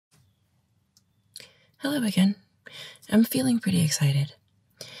Hello again. I'm feeling pretty excited.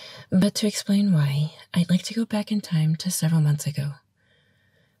 But to explain why, I'd like to go back in time to several months ago.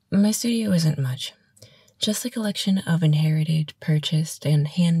 My studio isn't much, just a collection of inherited, purchased, and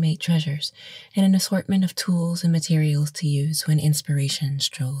handmade treasures, and an assortment of tools and materials to use when inspiration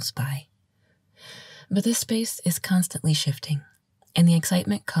strolls by. But this space is constantly shifting, and the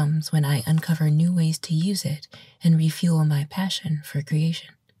excitement comes when I uncover new ways to use it and refuel my passion for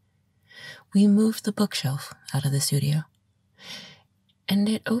creation. We moved the bookshelf out of the studio, and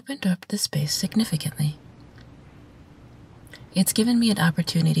it opened up the space significantly. It's given me an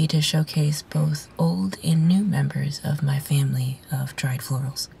opportunity to showcase both old and new members of my family of dried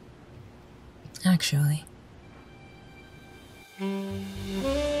florals. Actually,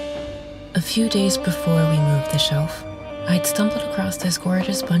 a few days before we moved the shelf, I'd stumbled across this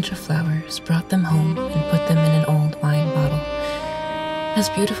gorgeous bunch of flowers, brought them home, and put them in an old wine bottle. As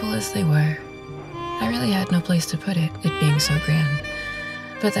beautiful as they were, I really had no place to put it being so grand.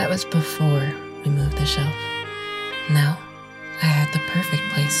 But that was before we moved the shelf. Now, I had the perfect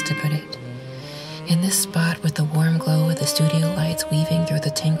place to put it. In this spot with the warm glow of the studio lights weaving through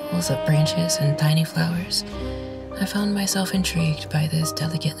the tangles of branches and tiny flowers, I found myself intrigued by this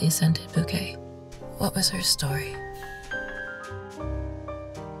delicately scented bouquet. What was her story?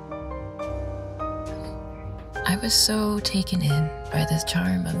 I was so taken in by the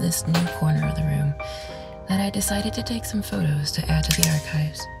charm of this new corner of the room that I decided to take some photos to add to the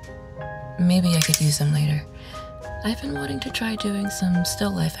archives. Maybe I could use them later. I've been wanting to try doing some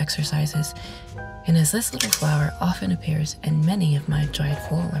still life exercises, and as this little flower often appears in many of my dried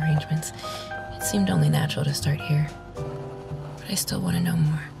floral arrangements, it seemed only natural to start here. But I still want to know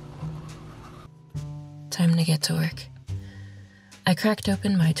more. Time to get to work. I cracked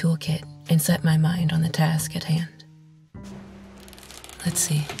open my toolkit and set my mind on the task at hand. Let's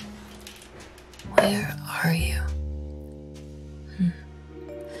see. Where are you?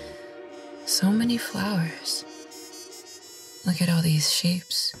 So many flowers. Look at all these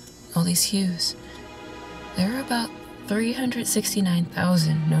shapes, all these hues. There are about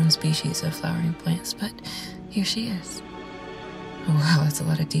 369,000 known species of flowering plants, but here she is. Oh, wow, that's a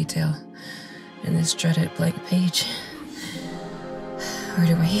lot of detail in this dreaded blank page. Where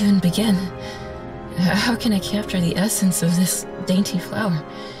do I even begin? How can I capture the essence of this dainty flower?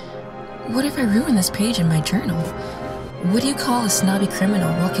 What if I ruin this page in my journal? What do you call a snobby criminal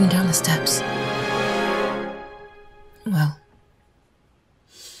walking down the steps? Well,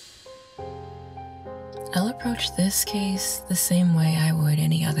 I'll approach this case the same way I would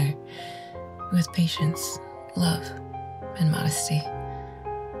any other, with patience, love, and modesty.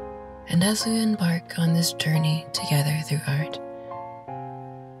 And as we embark on this journey together through art,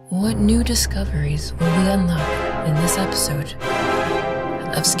 what new discoveries will we unlock in this episode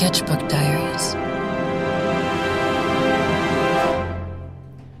of Sketchbook Diaries?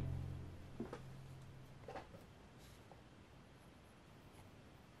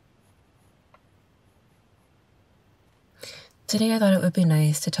 Today I thought it would be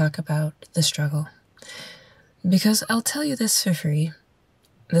nice to talk about the struggle. Because I'll tell you this for free,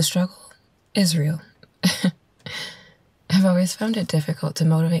 the struggle is real. I've always found it difficult to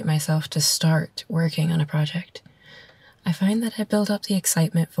motivate myself to start working on a project. I find that I build up the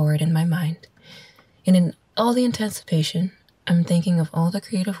excitement for it in my mind, and in all the anticipation, I'm thinking of all the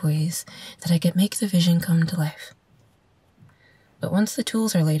creative ways that I could make the vision come to life. But once the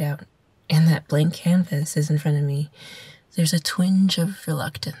tools are laid out, and that blank canvas is in front of me, there's a twinge of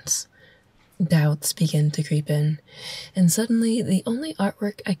reluctance. Doubts begin to creep in, and suddenly the only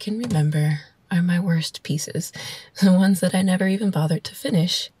artwork I can remember are my worst pieces, the ones that I never even bothered to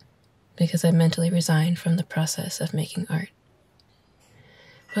finish, because I mentally resigned from the process of making art.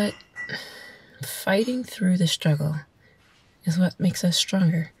 But fighting through the struggle is what makes us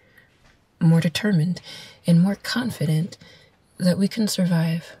stronger, more determined, and more confident that we can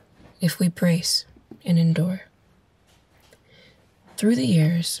survive if we brace and endure. Through the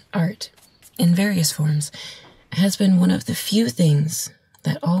years, art, in various forms, has been one of the few things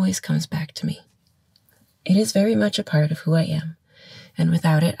that always comes back to me. It is very much a part of who I am, and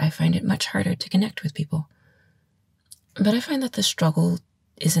without it, I find it much harder to connect with people. But I find that the struggle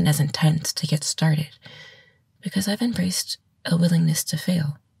isn't as intense to get started, because I've embraced a willingness to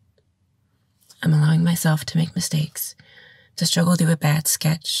fail. I'm allowing myself to make mistakes, to struggle through a bad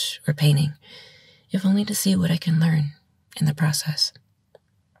sketch or painting, if only to see what I can learn in the process.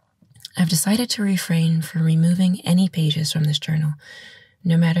 I've decided to refrain from removing any pages from this journal,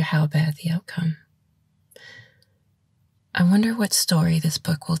 no matter how bad the outcome. I wonder what story this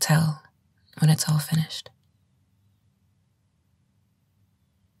book will tell when it's all finished.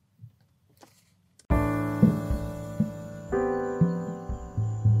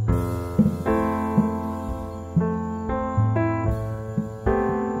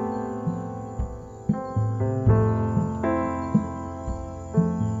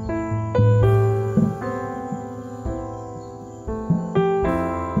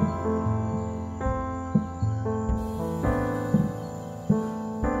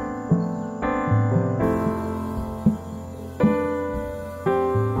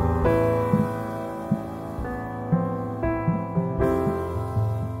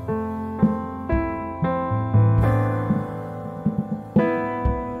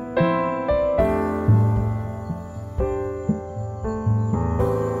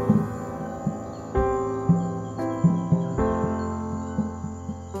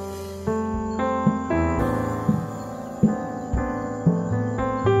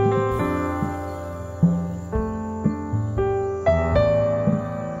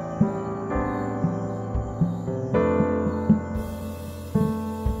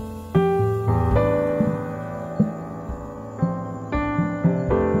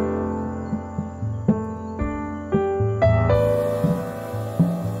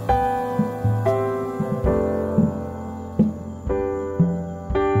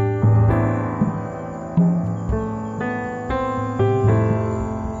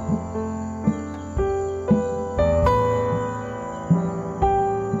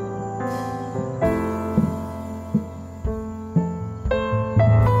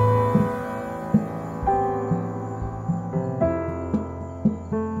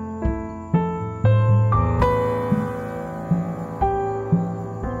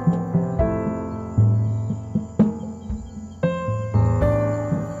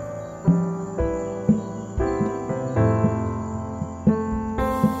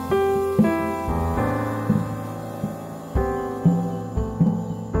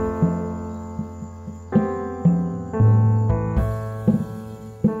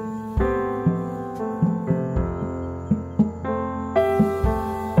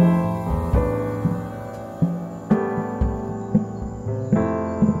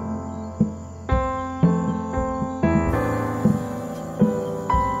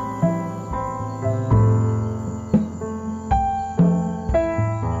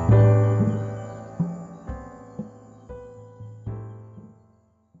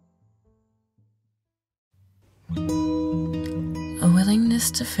 A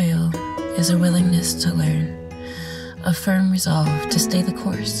willingness to fail is a willingness to learn, a firm resolve to stay the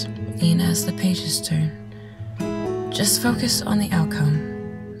course, even as the pages turn. Just focus on the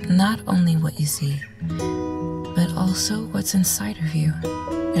outcome, not only what you see, but also what's inside of you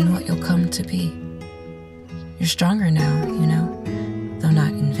and what you'll come to be. You're stronger now, you know, though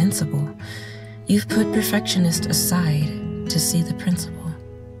not invincible. You've put perfectionist aside to see the principle.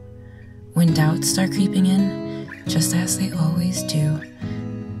 When doubts start creeping in, just as they always do,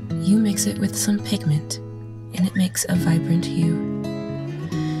 you mix it with some pigment, and it makes a vibrant hue.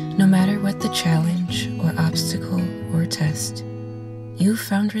 No matter what the challenge or obstacle or test, you've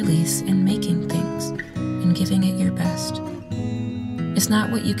found release in making things and giving it your best. It's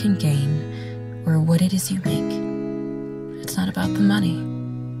not what you can gain or what it is you make. It's not about the money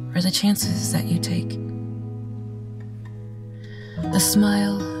or the chances that you take. A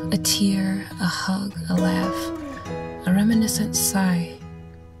smile, a tear, a hug, a laugh, a reminiscent sigh.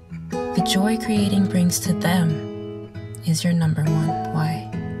 The joy creating brings to them is your number one why.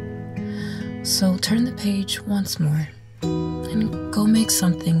 So turn the page once more and go make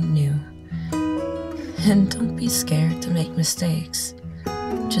something new. And don't be scared to make mistakes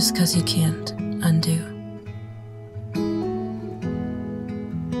just 'cause you can't undo.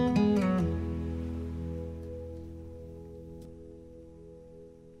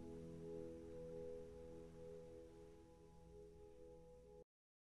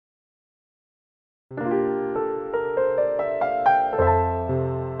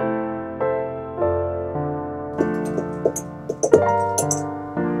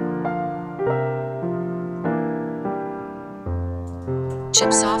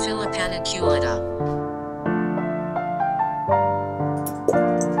 Gypsophila Paniculata.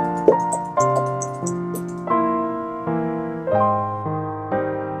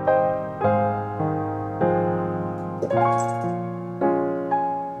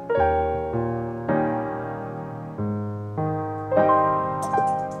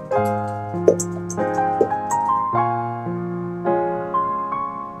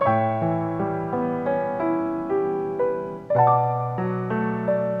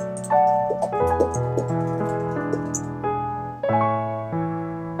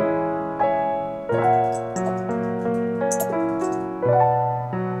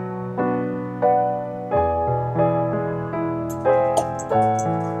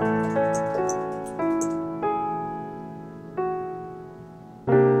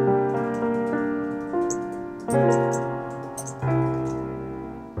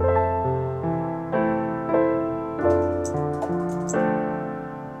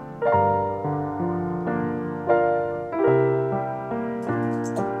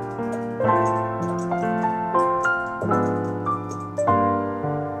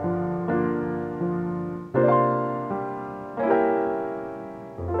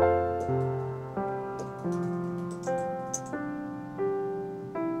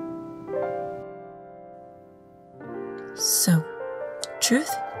 So,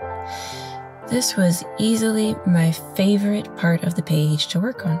 truth? This was easily my favorite part of the page to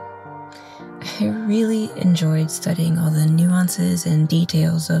work on. I really enjoyed studying all the nuances and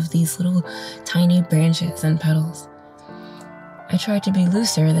details of these little tiny branches and petals. I tried to be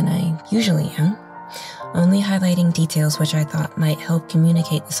looser than I usually am, only highlighting details which I thought might help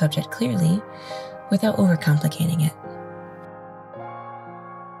communicate the subject clearly without overcomplicating it.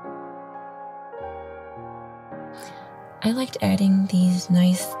 I liked adding these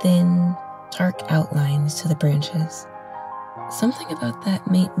nice, thin, dark outlines to the branches. Something about that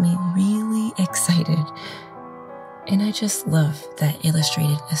made me really excited, and I just love that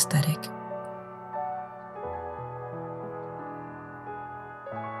illustrated aesthetic.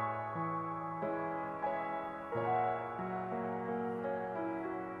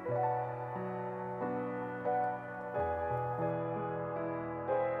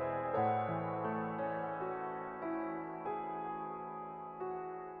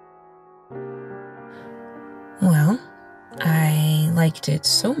 Well, I liked it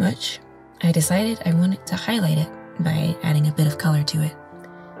so much, I decided I wanted to highlight it by adding a bit of color to it.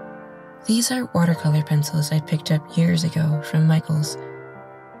 These are watercolor pencils I picked up years ago from Michael's.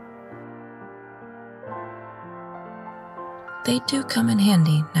 They do come in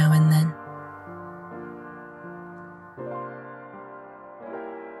handy now and then.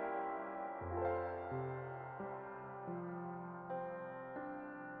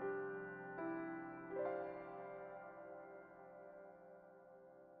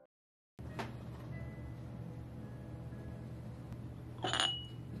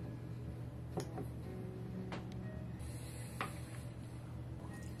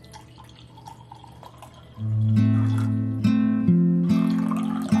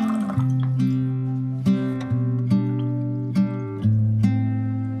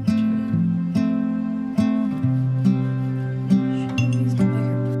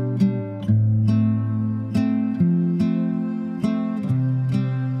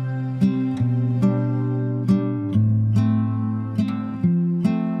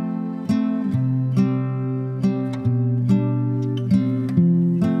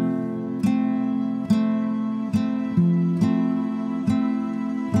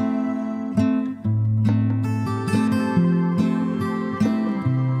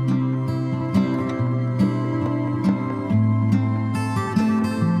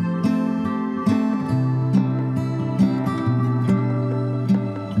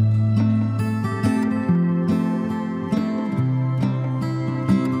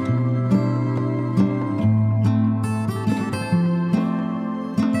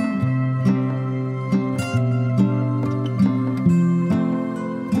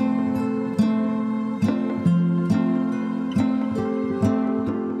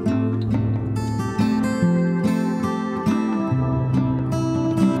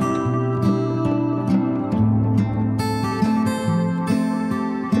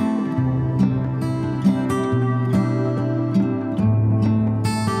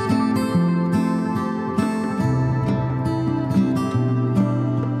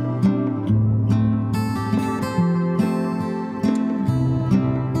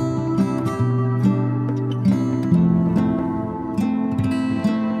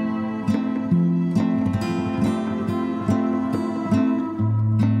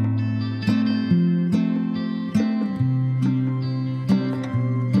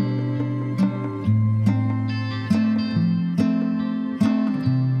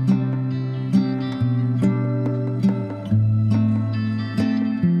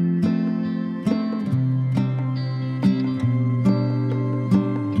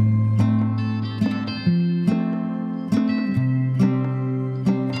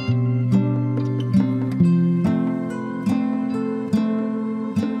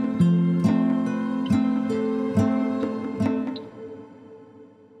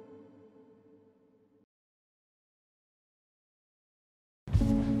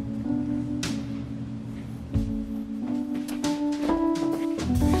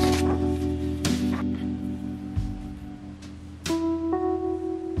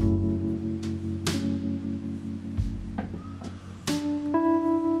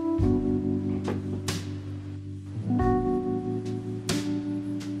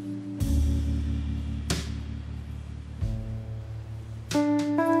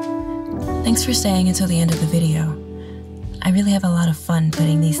 Thanks for staying until the end of the video. I really have a lot of fun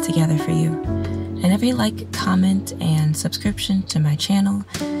putting these together for you, and every like, comment, and subscription to my channel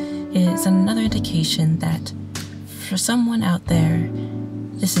is another indication that for someone out there,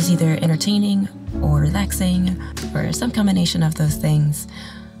 this is either entertaining or relaxing or some combination of those things,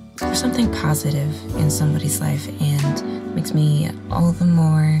 or something positive in somebody's life, and it makes me all the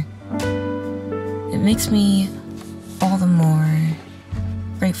more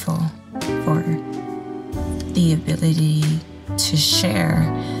grateful for the ability to share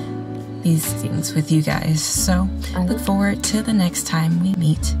these things with you guys. So I look forward to the next time we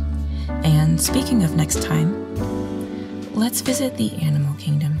meet. And speaking of next time, let's visit the animal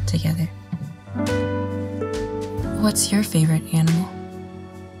kingdom together. What's your favorite animal?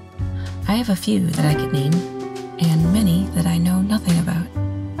 I have a few that I could name, and many that I know nothing about.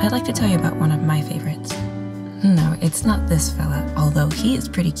 I'd like to tell you about one of my favorites. No, it's not this fella, although he is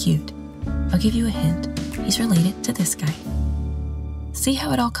pretty cute. I'll give you a hint. He's related to this guy. See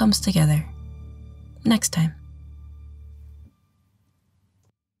how it all comes together next time.